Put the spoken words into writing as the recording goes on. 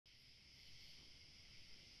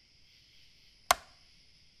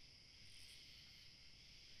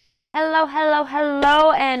Hello, hello,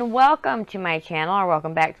 hello, and welcome to my channel, or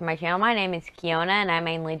welcome back to my channel. My name is Keona, and I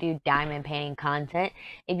mainly do diamond painting content.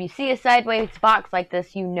 If you see a sideways box like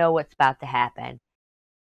this, you know what's about to happen.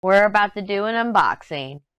 We're about to do an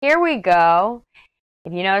unboxing. Here we go.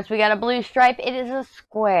 If you notice we got a blue stripe, it is a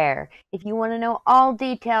square. If you want to know all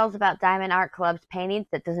details about Diamond Art Club's paintings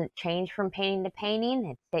that doesn't change from painting to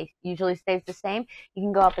painting, it usually stays the same, you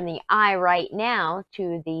can go up in the eye right now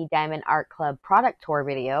to the Diamond Art Club product tour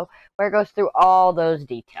video where it goes through all those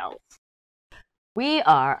details. We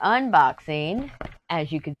are unboxing,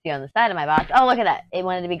 as you can see on the side of my box. Oh, look at that. It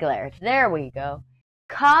wanted to be glared. There we go.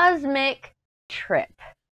 Cosmic Trip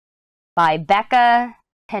by Becca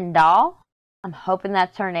Tindol. I'm hoping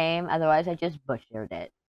that's her name, otherwise I just butchered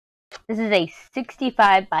it. This is a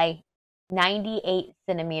 65 by 98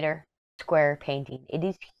 centimeter square painting. It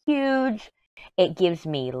is huge. It gives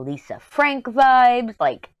me Lisa Frank vibes,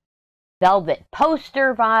 like velvet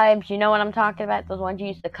poster vibes. You know what I'm talking about? Those ones you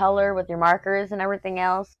used to color with your markers and everything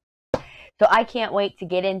else. So I can't wait to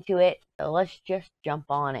get into it. So let's just jump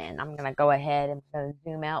on in. I'm going to go ahead and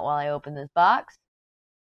zoom out while I open this box.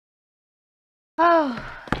 Oh,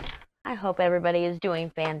 I hope everybody is doing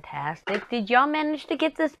fantastic. Did y'all manage to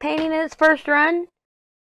get this painting in its first run?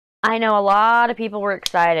 I know a lot of people were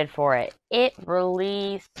excited for it. It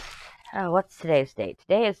released, what's today's date?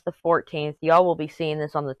 Today is the 14th. Y'all will be seeing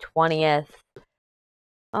this on the 20th.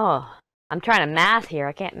 Oh, I'm trying to math here.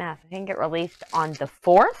 I can't math. I think it released on the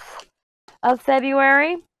 4th of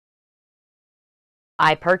February.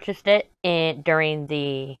 I purchased it during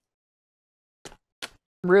the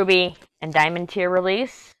Ruby and Diamond tier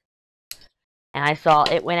release. And I saw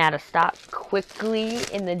it went out of stock quickly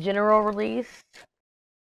in the general release.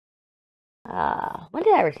 When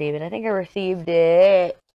did I receive it? I think I received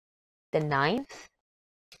it the 9th.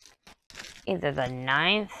 Either the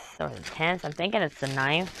 9th or the 10th. I'm thinking it's the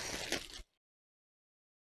 9th.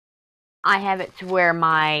 I have it to where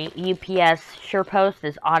my UPS SurePost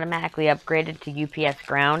is automatically upgraded to UPS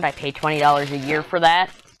Ground. I pay $20 a year for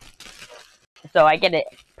that. So I get it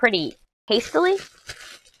pretty hastily.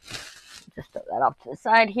 Just throw that off to the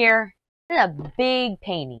side here. It's a big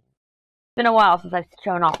painting. It's been a while since I've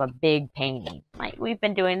shown off a big painting. We've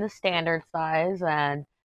been doing the standard size, and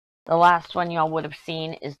the last one y'all would have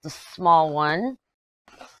seen is the small one.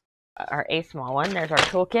 Or a small one. There's our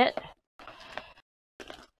toolkit.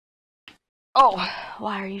 Oh,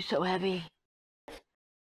 why are you so heavy?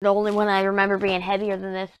 The only one I remember being heavier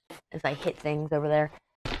than this, as I hit things over there,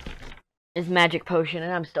 is Magic Potion,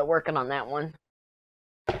 and I'm still working on that one.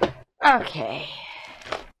 Okay.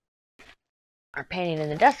 Our painting in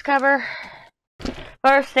the dust cover.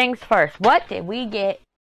 First things first. What did we get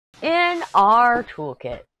in our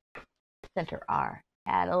toolkit? Center R.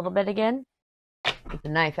 Add a little bit again. Get the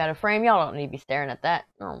knife out of frame. Y'all don't need to be staring at that.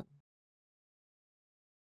 Oh.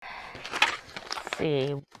 Let's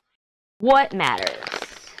see. What matters?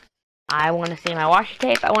 I want to see my washi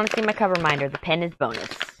tape. I want to see my cover minder. The pen is bonus.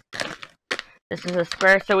 This is a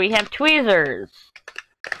square, so we have tweezers.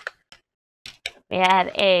 We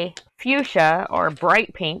had a fuchsia or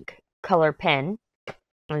bright pink color pen.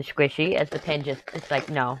 And squishy, as the pen just, it's like,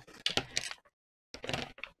 no.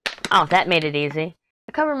 Oh, that made it easy.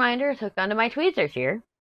 The cover minder is hooked onto my tweezers here.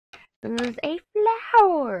 This is a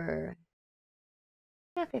flower.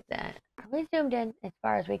 Look at that. We zoomed in as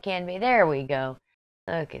far as we can be. There we go.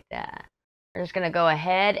 Look at that. We're just going to go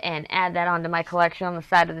ahead and add that onto my collection on the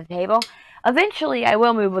side of the table. Eventually, I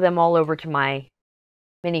will move them all over to my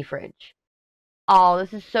mini fridge. Oh,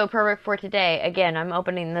 this is so perfect for today. Again, I'm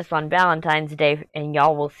opening this on Valentine's Day, and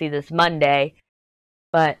y'all will see this Monday.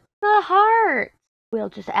 But the heart! We'll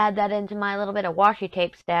just add that into my little bit of washi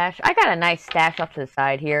tape stash. I got a nice stash off to the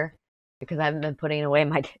side here, because I haven't been putting away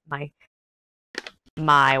my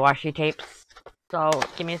washi tapes. So,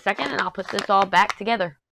 give me a second, and I'll put this all back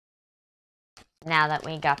together. Now that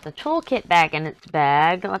we got the toolkit back in its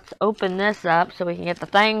bag, let's open this up so we can get the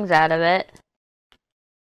things out of it.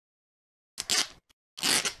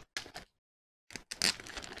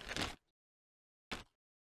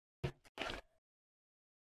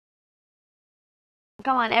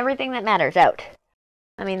 Come on, everything that matters out.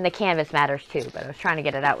 I mean, the canvas matters too, but I was trying to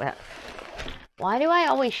get it out without... Why do I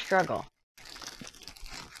always struggle?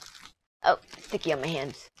 Oh, sticky on my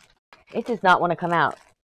hands. It does not want to come out.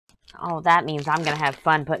 Oh, that means I'm going to have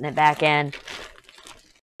fun putting it back in.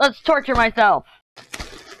 Let's torture myself.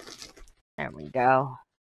 There we go.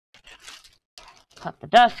 Put the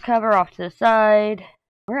dust cover off to the side.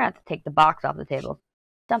 We're going to have to take the box off the table.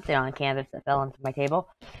 Something on the canvas that fell into my table.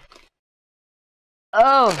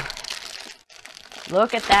 Oh,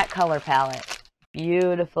 look at that color palette.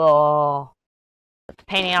 Beautiful. Put the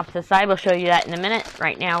painting off to the side. We'll show you that in a minute.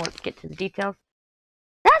 Right now, let's get to the details.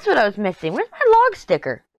 That's what I was missing. Where's my log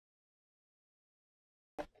sticker?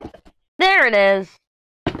 There it is.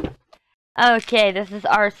 Okay, this is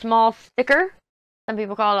our small sticker. Some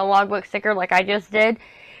people call it a logbook sticker like I just did.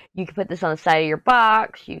 You can put this on the side of your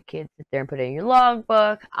box. You can sit there and put it in your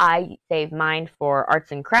logbook. I save mine for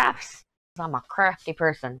arts and crafts. I'm a crafty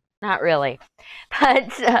person. Not really.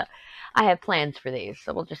 But I have plans for these.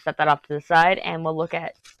 So we'll just set that off to the side and we'll look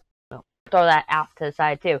at, well, throw that out to the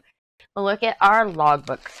side too. We'll look at our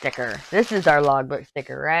logbook sticker. This is our logbook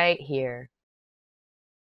sticker right here.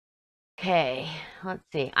 Okay, let's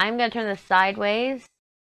see. I'm going to turn this sideways.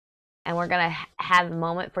 And we're going to have a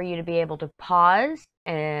moment for you to be able to pause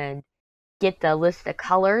and get the list of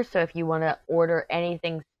colors. So if you want to order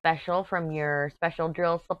anything special from your special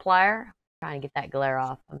drill supplier, I'm trying to get that glare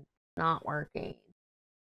off. It's not working.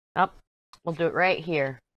 Oh, we'll do it right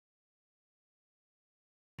here.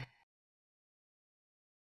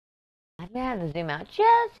 I'm going to have to zoom out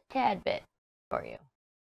just a tad bit for you.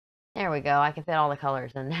 There we go. I can fit all the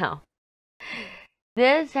colors in now.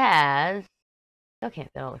 This has... Still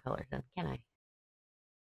can't fit all the colors in, can I?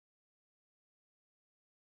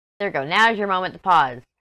 There we go. Now is your moment to pause.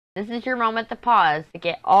 This is your moment to pause to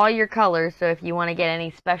get all your colors. So if you want to get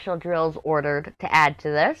any special drills ordered to add to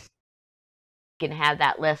this, you can have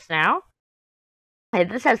that list now.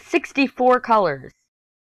 And this has 64 colors.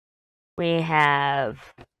 We have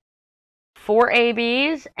 4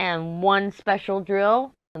 ABs and 1 special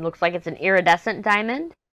drill. It looks like it's an iridescent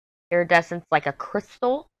diamond. Iridescent's like a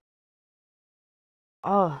crystal.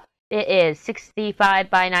 Oh, it is 65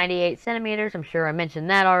 by 98 centimeters. I'm sure I mentioned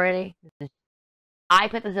that already. I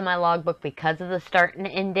put this in my logbook because of the start and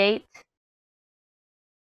end date.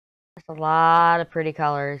 That's a lot of pretty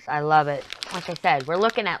colors. I love it. Like I said, we're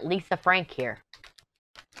looking at Lisa Frank here.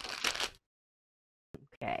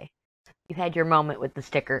 Okay. You've had your moment with the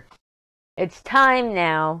sticker. It's time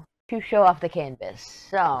now to show off the canvas.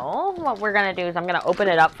 So, what we're going to do is I'm going to open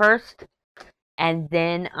it up first. And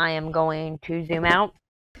then I am going to zoom out.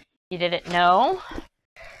 You didn't know.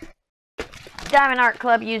 Diamond Art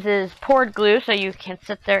Club uses poured glue, so you can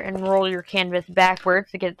sit there and roll your canvas backwards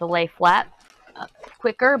to get it to lay flat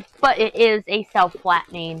quicker. But it is a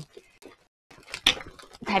self-flattening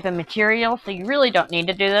type of material, so you really don't need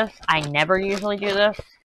to do this. I never usually do this.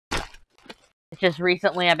 It's just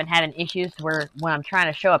recently I've been having issues where when I'm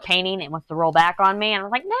trying to show a painting, it wants to roll back on me, and I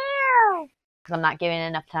was like, no! Because I'm not giving it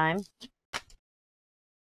enough time.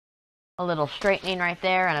 A little straightening right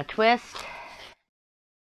there and a twist.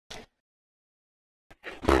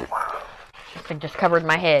 This thing just covered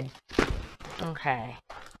my head. Okay.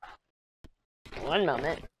 One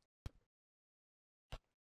moment.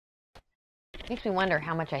 Makes me wonder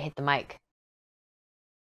how much I hit the mic.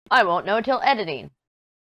 I won't know till editing.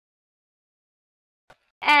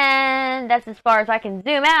 And that's as far as I can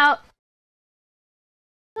zoom out.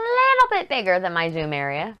 A little bit bigger than my zoom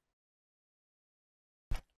area.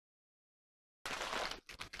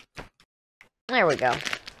 There we go.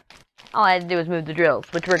 All I had to do was move the drills,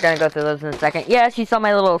 which we're going to go through those in a second. Yes, you saw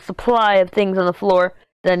my little supply of things on the floor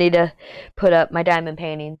that I need to put up my diamond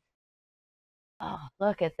paintings. Oh,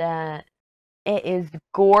 look at that. It is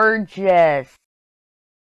gorgeous.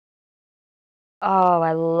 Oh,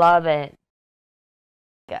 I love it.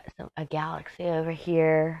 Got a galaxy over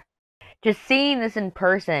here. Just seeing this in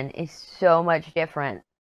person is so much different.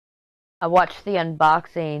 I watched the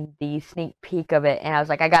unboxing, the sneak peek of it, and I was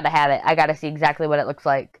like, I gotta have it. I gotta see exactly what it looks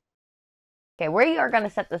like. Okay, we are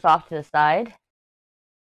gonna set this off to the side.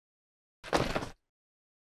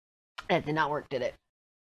 That did not work, did it?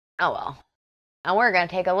 Oh well. Now we're gonna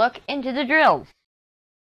take a look into the drills.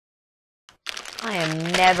 I am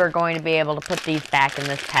never going to be able to put these back in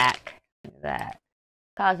this pack. Look at that.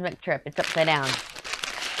 Cosmic Trip. It's upside down.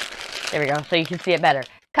 There we go, so you can see it better.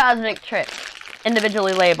 Cosmic Trip.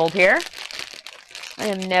 Individually labeled here. I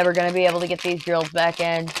am never going to be able to get these drills back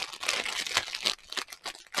in.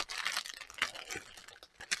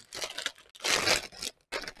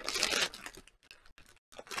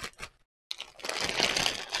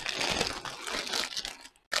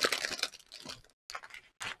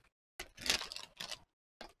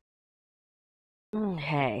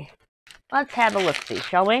 Okay. Let's have a look-see,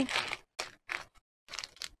 shall we?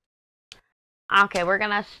 Okay, we're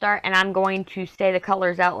going to start, and I'm going to say the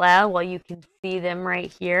colors out loud while you can see them right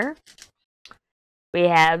here. We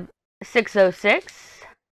have 606,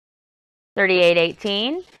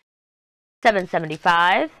 3818,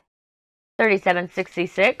 775,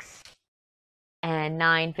 3766, and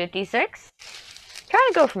 956. Try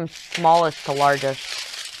to go from smallest to largest.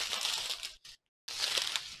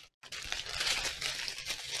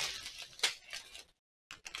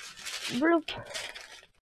 bloop.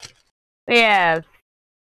 We have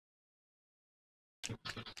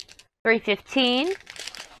 315,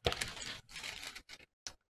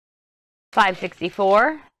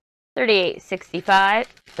 564, 3865,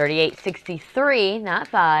 3863, not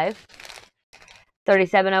 5,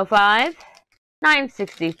 3705,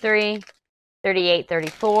 963,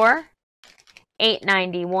 3834,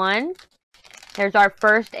 891. There's our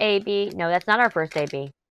first AB. No, that's not our first AB.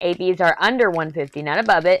 ABs are under 150, not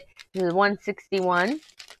above it. This is 161,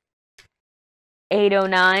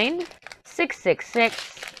 809,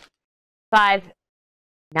 666,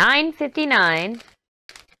 959,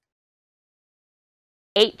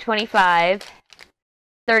 825,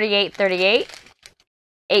 3838,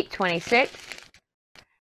 826,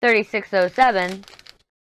 3607,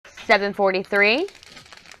 743,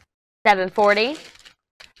 740,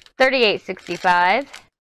 3865,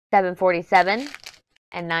 747,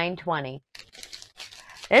 and 920.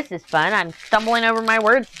 This is fun. I'm stumbling over my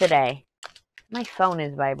words today. My phone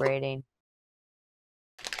is vibrating.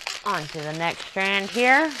 On to the next strand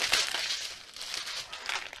here.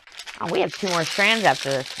 Oh, we have 2 more strands after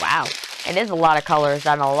this. Wow. It is a lot of colors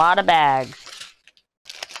on a lot of bags.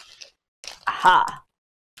 Aha.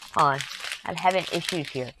 Hold on. I'm having issues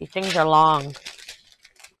here. These things are long.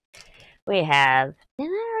 We have...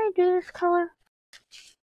 Didn't I already do this color?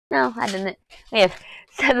 No, I didn't. We have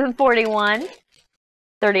 741,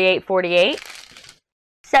 3848,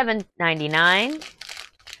 799,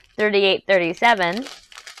 3837.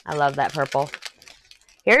 I love that purple.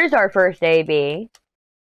 Here's our first AB.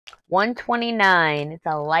 129. It's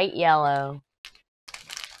a light yellow.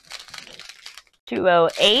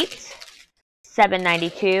 208,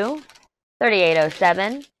 792,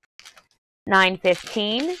 3807,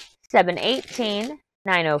 915, 718,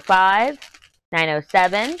 905,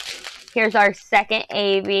 907. Here's our second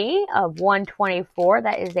AB of 124.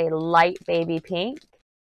 That is a light baby pink.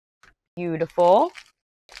 Beautiful.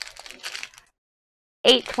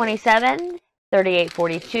 827,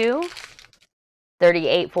 3842,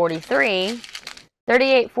 3843,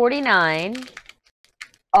 3849.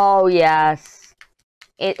 Oh, yes.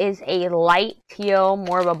 It is a light teal,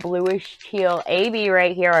 more of a bluish teal AB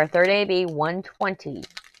right here. Our third AB, 120.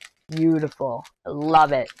 Beautiful. I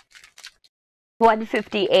love it.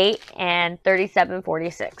 158 and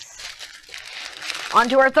 3746. On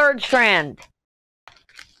to our third strand. I'm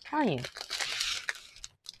telling you.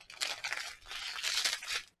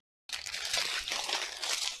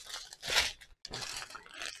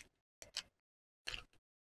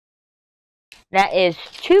 That is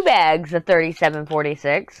 2 bags of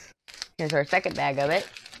 3746. Here's our second bag of it.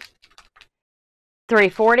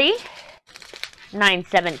 340,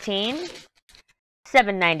 917,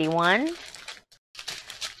 791,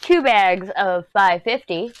 2 bags of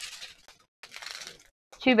 550,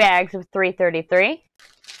 2 bags of 333,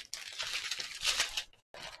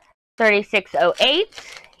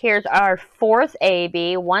 3608. Here's our fourth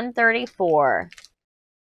AB, 134.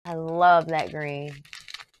 I love that green.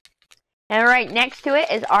 And right next to it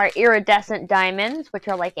is our iridescent diamonds, which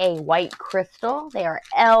are like a white crystal. They are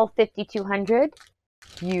L5200.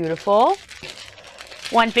 Beautiful.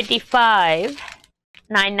 155,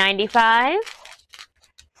 995,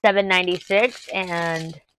 796,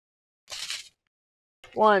 and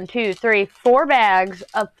 1, 2, 3, 4 bags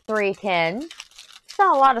of 310. It's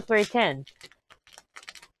not a lot of 310.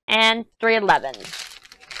 And 311.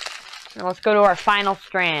 Now let's go to our final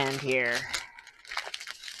strand here.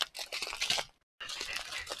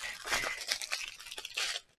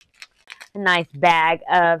 A nice bag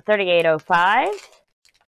of 3805.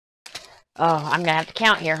 Oh, I'm going to have to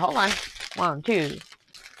count here. Hold on. 1,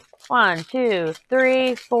 2,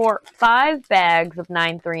 3, 4, 5 bags of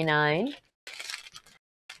 939.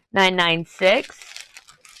 996.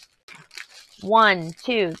 1,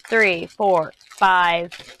 2, 3, 4,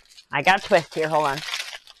 5. I got a twist here. Hold on.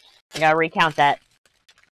 I got to recount that.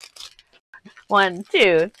 1,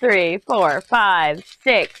 2, 3, 4, 5,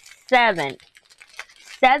 6, 7.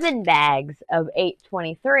 7 bags of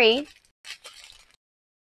 823,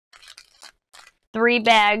 3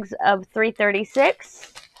 bags of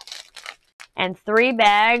 336, and 3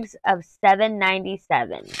 bags of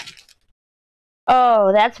 797.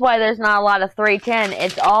 Oh, that's why there's not a lot of 310.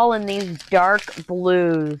 It's all in these dark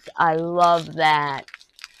blues. I love that.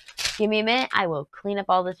 Give me a minute. I will clean up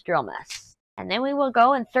all this drill mess. And then we will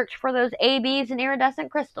go and search for those ABs and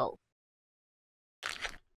iridescent crystals.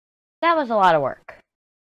 That was a lot of work.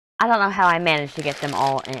 I don't know how I managed to get them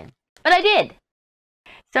all in, but I did.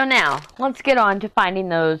 So now, let's get on to finding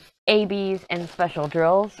those ABs and special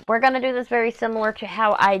drills. We're going to do this very similar to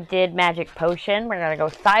how I did Magic Potion. We're going to go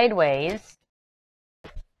sideways.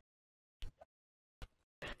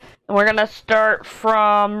 We're going to start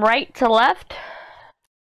from right to left.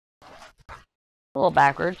 A little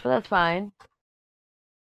backwards, but that's fine.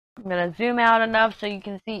 I'm going to zoom out enough so you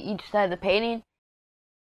can see each side of the painting.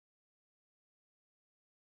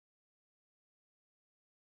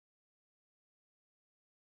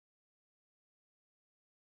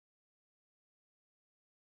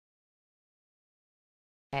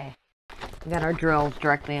 Okay. We got our drills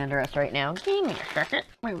directly under us right now. Give me a second.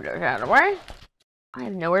 Move those out of the way. I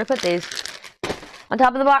have nowhere to put these. On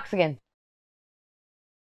top of the box again.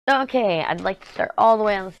 Okay, I'd like to start all the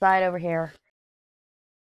way on the side over here.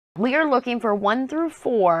 We are looking for 1 through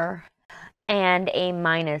 4 and a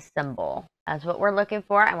minus symbol. That's what we're looking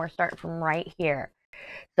for, and we're starting from right here.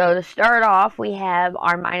 So to start off, we have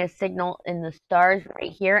our minus signal in the stars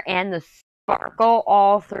right here, and the sparkle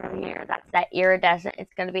all through here. That's that iridescent.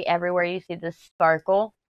 It's going to be everywhere you see the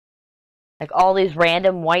sparkle. Like all these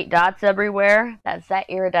random white dots everywhere. That's that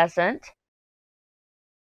iridescent.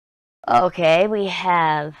 Okay, we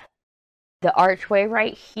have the archway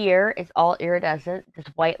right here. It's all iridescent. This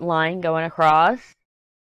white line going across.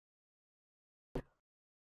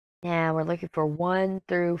 Now we're looking for 1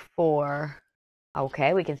 through 4.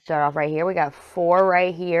 Okay, we can start off right here. We got 4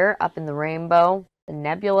 right here up in the rainbow, the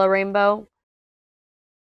nebula rainbow.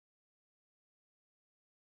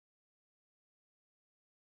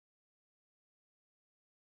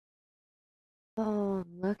 Oh,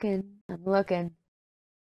 I'm looking.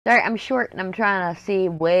 Sorry, I'm short and I'm trying to see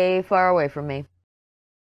way far away from me.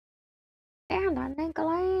 And I need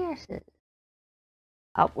glasses.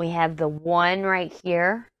 Oh, we have the 1 right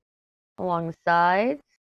here along the sides.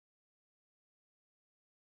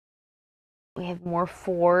 We have more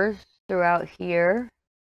 4s throughout here.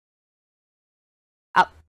 Oh,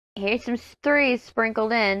 here's some 3s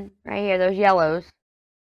sprinkled in right here, those yellows.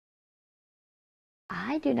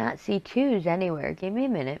 I do not see 2s anywhere. Give me a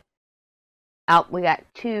minute. Oh, we got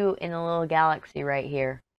 2 in a little galaxy right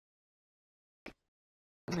here.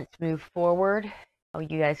 Let's move forward. Oh,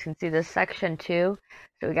 you guys can see this section too.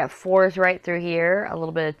 So we got 4s right through here, a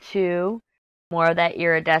little bit of 2, more of that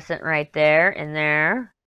iridescent right there and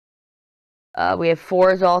there. We have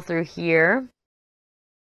 4s all through here,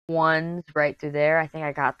 1s right through there. I think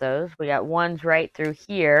I got those. We got 1s right through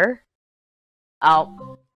here.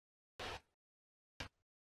 Oh,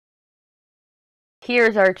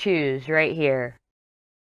 here's our 2s right here,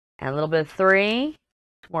 and a little bit of 3,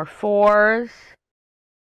 more 4s.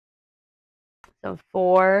 Some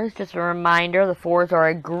 4s, just a reminder, the 4s are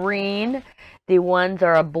a green, the 1s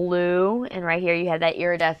are a blue, and right here you have that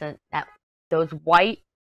iridescent. Those white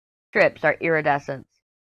strips are iridescents.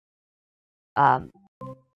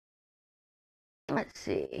 Let's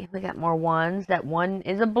see, we got more 1s. That 1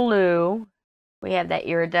 is a blue. We have that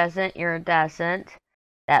iridescent.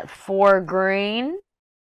 That 4 green.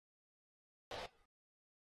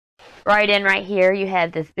 Right in right here, you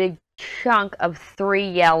have this big chunk of 3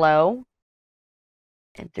 yellow.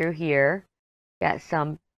 And through here, got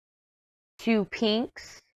some 2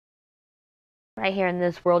 pinks. Right here in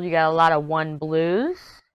this world, you got a lot of 1 blues.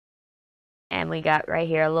 And we got right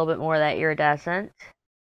here a little bit more of that iridescent.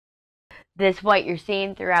 This white you're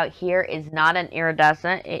seeing throughout here is not an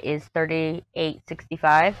iridescent. It is 3865.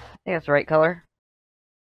 I think that's the right color.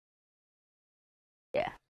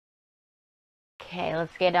 Yeah. Okay,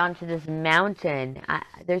 let's get on to this mountain.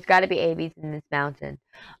 There's got to be ABs in this mountain.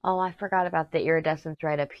 Oh, I forgot about the iridescence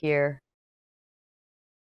right up here.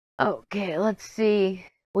 Okay, let's see.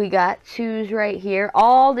 We got 2s right here.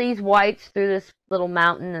 All these whites through this little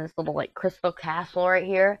mountain and this little like crystal castle right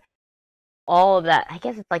here. All of that, I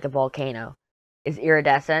guess it's like a volcano, is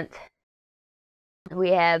iridescent.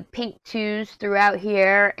 We have pink 2s throughout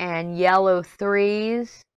here and yellow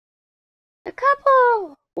 3s. A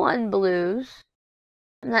couple 1 blues.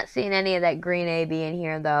 I'm not seeing any of that green AB in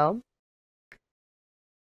here though.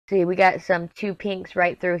 See, we got some 2 pinks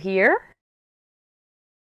right through here.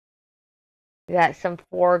 We got some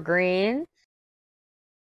 4 greens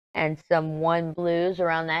and some 1 blues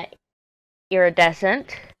around that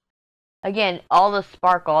iridescent. Again, all the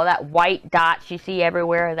sparkle, that white dots you see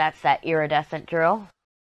everywhere, that's that iridescent drill.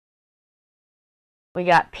 We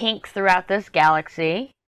got pink throughout this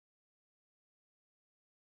galaxy.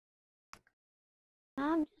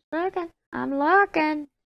 I'm just looking. I'm looking.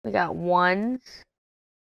 We got 1s.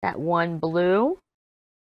 That 1 blue.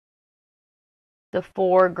 The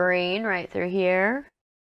 4 green right through here.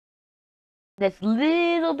 This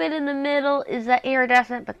little bit in the middle is that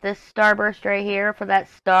iridescent, but this starburst right here for that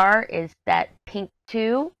star is that pink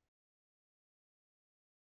 2.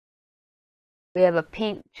 We have a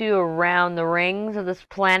pink 2 around the rings of this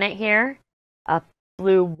planet here. A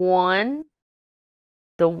blue 1.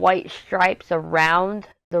 the white stripes around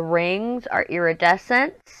the rings are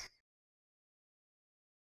iridescent.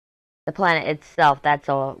 The planet itself, that's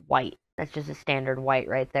all white. That's just a standard white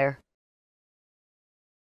right there.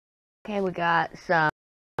 Okay, we got some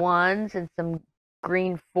 1s and some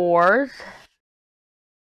green 4s.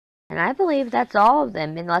 And I believe that's all of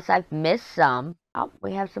them, unless I've missed some. Oh,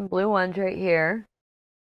 we have some blue ones right here.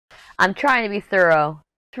 I'm trying to be thorough.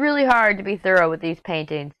 It's really hard to be thorough with these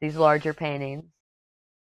paintings, these larger paintings.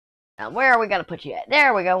 Now, where are we going to put you at?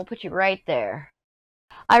 There we go. We'll put you right there.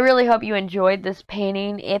 I really hope you enjoyed this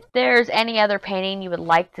painting. If there's any other painting you would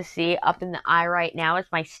like to see up in the eye right now,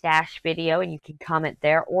 it's my stash video, and you can comment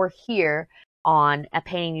there or here on a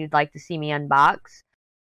painting you'd like to see me unbox.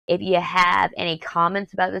 If you have any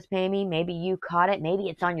comments about this painting, maybe you caught it, maybe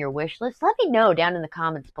it's on your wish list, let me know down in the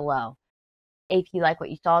comments below. If you like what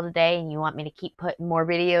you saw today and you want me to keep putting more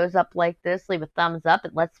videos up like this, leave a thumbs up.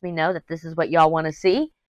 It lets me know that this is what y'all want to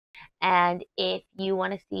see. And if you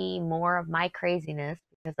want to see more of my craziness,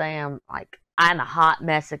 because I'm a hot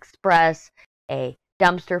mess express, a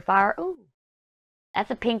dumpster fire. Ooh,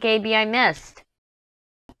 that's a pink AB I missed.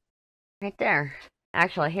 Right there.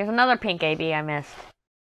 Actually, here's another pink AB I missed.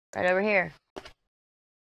 Right over here.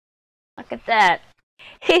 Look at that.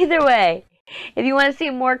 Either way, if you want to see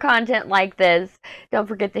more content like this, don't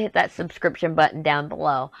forget to hit that subscription button down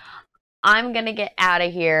below. I'm going to get out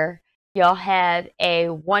of here. Y'all have a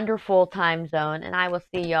wonderful time zone, and I will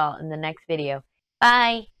see y'all in the next video.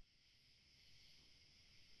 Bye!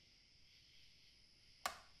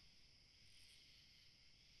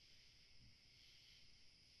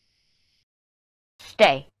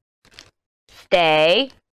 Stay.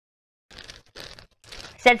 Stay. I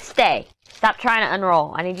said stay. Stop trying to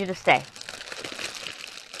unroll. I need you to stay.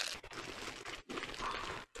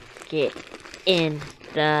 Get in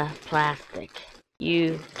the plastic.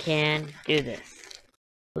 You can do this.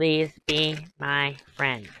 Please be my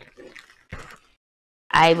friend.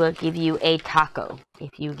 I will give you a taco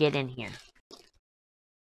if you get in here.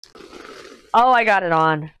 Oh, I got it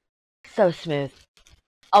on. So smooth.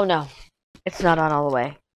 Oh no, it's not on all the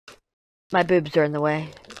way. My boobs are in the way.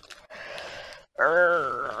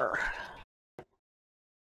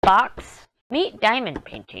 Box, meet diamond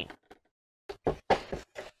painting.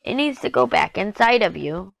 It needs to go back inside of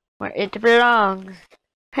you, where it belongs.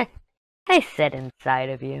 I said inside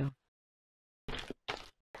of you.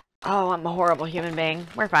 Oh, I'm a horrible human being.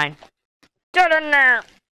 We're fine. Get in there!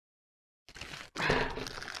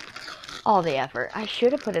 All the effort. I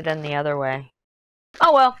should have put it in the other way.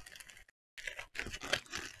 Oh well.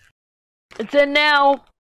 It's in now.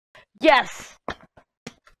 Yes!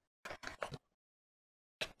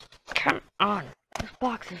 Come on. This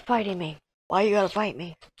box is fighting me. Why you gotta fight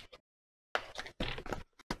me?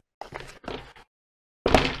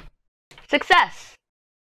 Success!